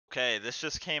Okay, this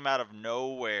just came out of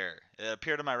nowhere. It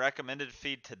appeared in my recommended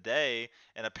feed today,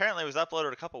 and apparently was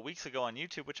uploaded a couple weeks ago on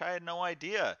YouTube, which I had no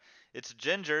idea. It's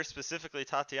Ginger, specifically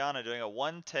Tatiana, doing a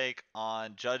one take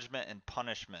on Judgment and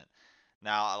Punishment.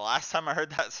 Now, last time I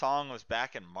heard that song was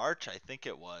back in March, I think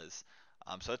it was.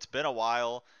 So it's been a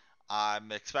while.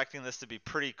 I'm expecting this to be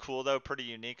pretty cool, though, pretty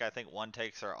unique. I think one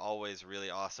takes are always really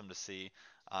awesome to see.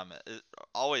 It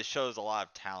always shows a lot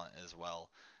of talent as well.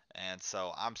 And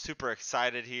so I'm super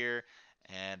excited here.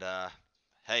 And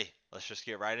hey, let's just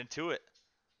get right into it.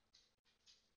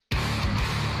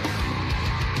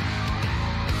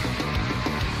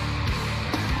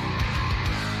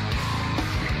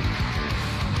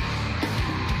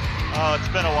 Oh, it's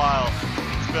been a while.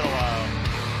 It's been a while.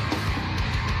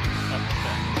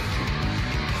 Okay.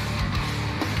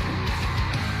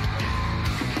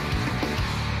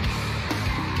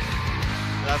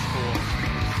 That's cool.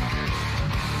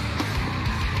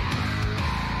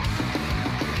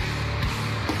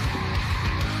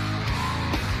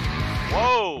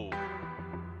 Whoa!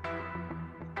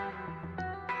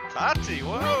 Tati,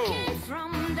 whoa!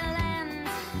 From the land,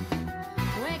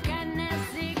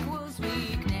 wickedness equals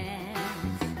weakness.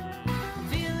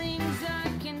 Feelings are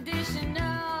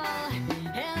conditional,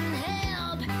 and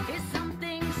help is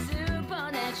something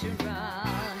supernatural.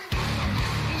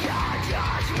 Your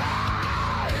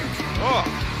judgment, Oh!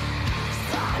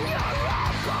 son, your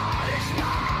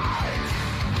punishment.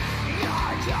 Your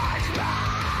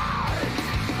judgment,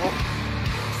 Oh!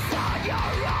 son, your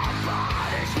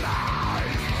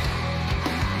punishment.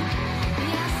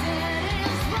 Yes, it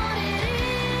is what it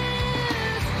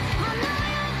is. I'm not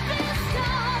your fist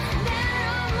off,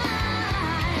 narrow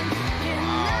mind.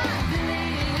 Cannot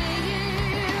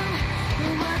believe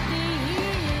what they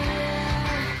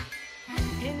hear.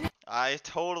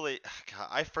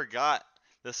 I forgot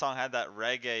this song had that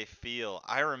reggae feel.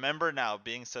 I remember now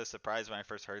being so surprised when I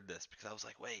first heard this because I was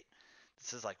like, wait,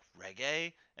 this is like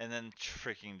reggae? And then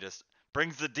freaking just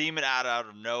brings the demon out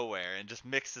of nowhere and just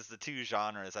mixes the two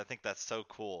genres. I think that's so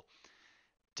cool.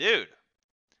 Dude,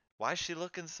 why is she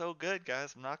looking so good,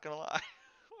 guys? I'm not gonna lie.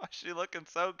 Why is she looking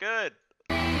so good?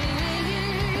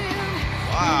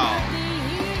 Wow.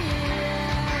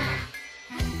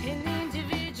 An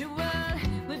individual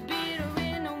with bitter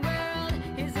in the world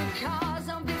is a cause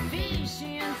of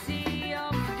deficiency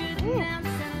of goodness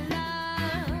and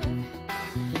love.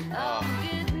 Of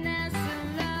goodness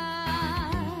and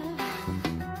love.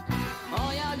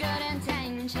 All your good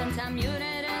intentions are muted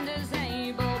and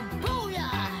disabled.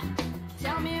 Booyah!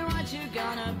 Tell me what you're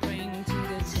gonna bring to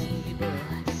the table.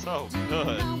 So Do you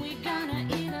good. know we're gonna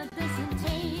eat at this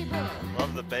table?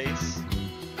 Love the bass.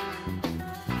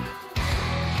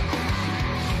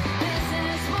 This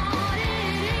is what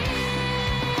it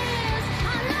is.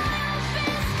 I know your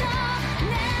fist off,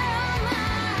 narrow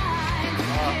mind.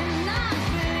 Cannot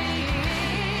believe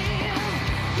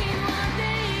in what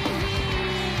they hear.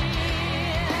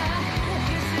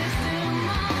 Your system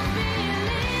of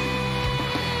beliefs,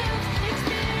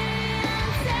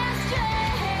 experience and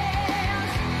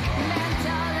stress,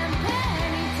 mental and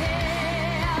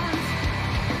penitence,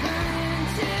 put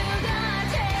into the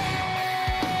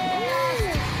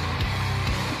test.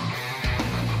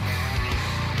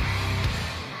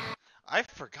 I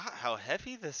forgot how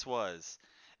heavy this was.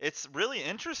 It's really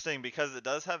interesting because it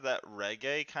does have that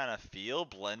reggae kind of feel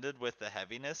blended with the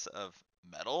heaviness of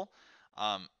metal.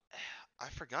 Um, I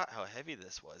forgot how heavy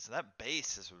this was. That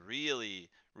bass is really,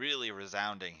 really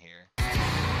resounding here.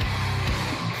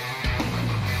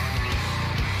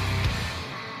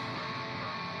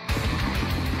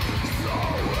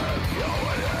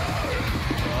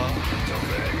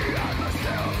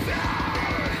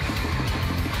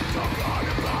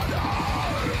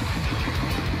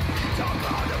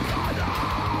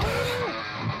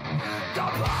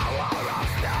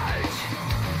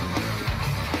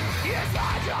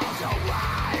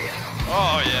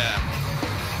 Oh yeah.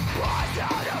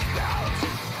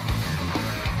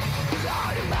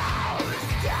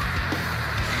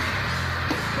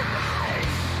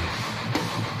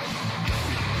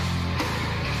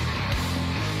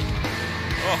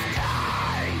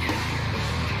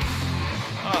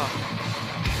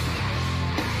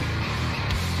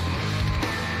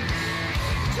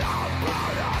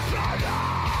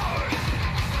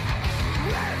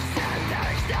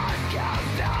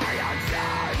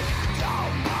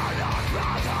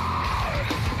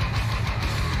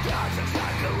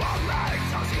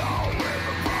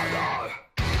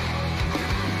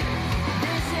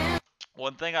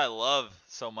 One thing I love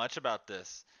so much about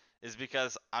this is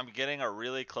because I'm getting a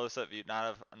really close-up view,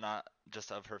 not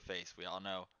just of her face. We all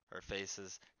know her face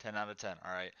is 10 out of 10,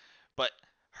 all right? But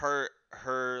her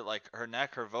her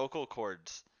neck, her vocal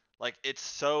cords. Like, it's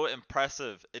so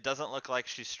impressive. It doesn't look like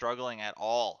she's struggling at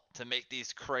all to make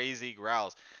these crazy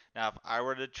growls. Now, if I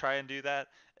were to try and do that,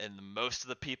 and most of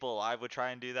the people alive would try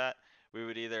and do that, we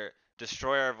would either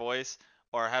destroy our voice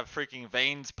or have freaking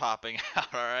veins popping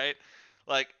out, alright?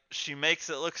 Like, she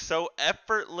makes it look so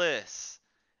effortless.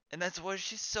 And that's why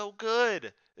she's so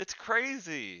good. It's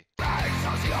crazy.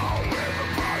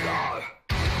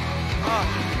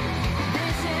 Oh.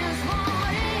 This is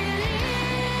what it is.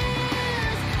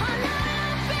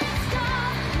 Another big star,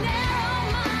 narrow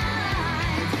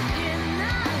minds did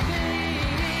not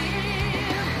believe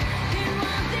in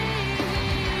what they hear.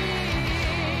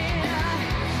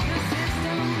 The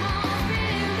system of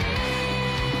beliefs,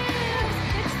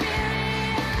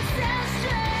 experience and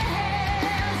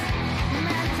stress,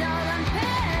 mental and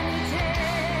penitent,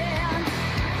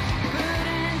 put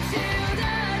into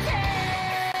the test.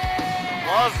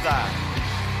 Love that.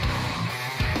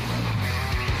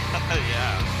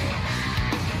 Yeah.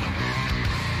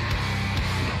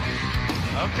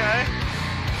 Okay.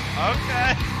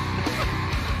 Okay.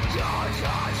 Your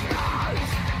judgment,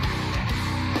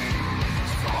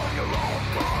 for your own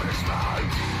punishment.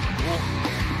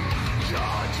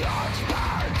 Your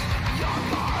judgment, your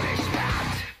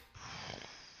punishment.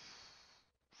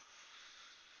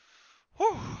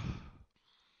 Whew.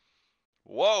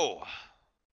 Whoa.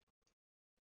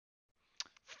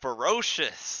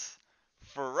 Ferocious.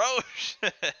 Ferocious.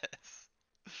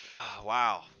 Oh,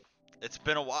 wow. It's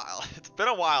been a while. It's been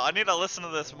a while. I need to listen to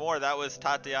this more. That was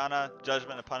Tatiana,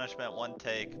 Judgment and Punishment, one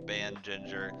take, band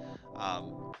Ginger.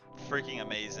 Freaking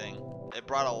amazing. It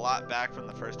brought a lot back from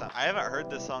the first time. I haven't heard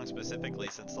this song specifically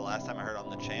since the last time I heard it on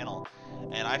the channel.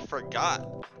 And I forgot,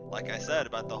 like I said,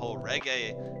 about the whole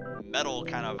reggae metal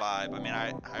kind of vibe. I mean,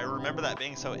 I remember that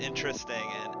being so interesting,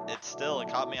 and it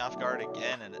caught me off guard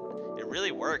again, and it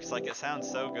really works. Like, it sounds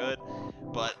so good.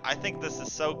 But I think this is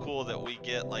so cool that we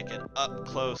get like an up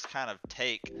close kind of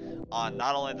take on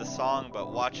not only the song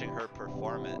but watching her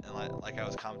perform it. And like I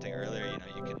was commenting earlier, you know,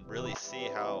 you can really see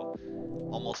how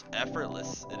almost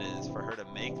effortless it is for her to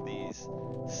make these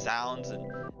sounds and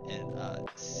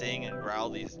sing and growl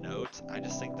these notes. I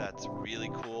just think that's really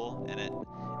cool, and it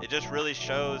just really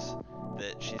shows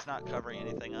that she's not covering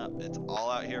anything up. It's all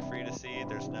out here for you to see.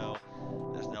 There's no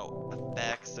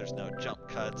effects, there's no jump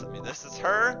cuts. I mean, this is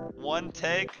her one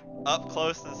take, up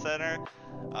close and center.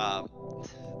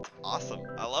 It's awesome.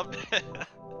 I loved it.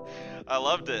 I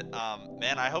loved it.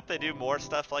 Man, I hope they do more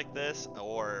stuff like this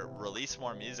or release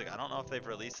more music. I don't know if they've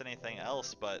released anything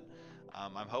else, but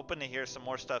I'm hoping to hear some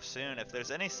more stuff soon. If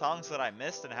there's any songs that I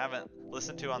missed and haven't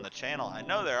listened to on the channel, I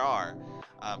know there are.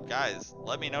 Guys,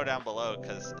 let me know down below,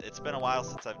 because it's been a while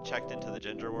since I've checked into the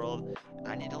Ginger world, and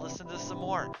I need to listen to some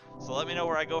more. So let me know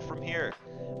where I go from here.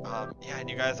 Yeah, and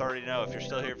you guys already know, if you're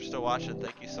still here, if you're still watching,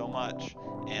 thank you so much.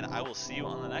 And I will see you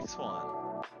on the next one.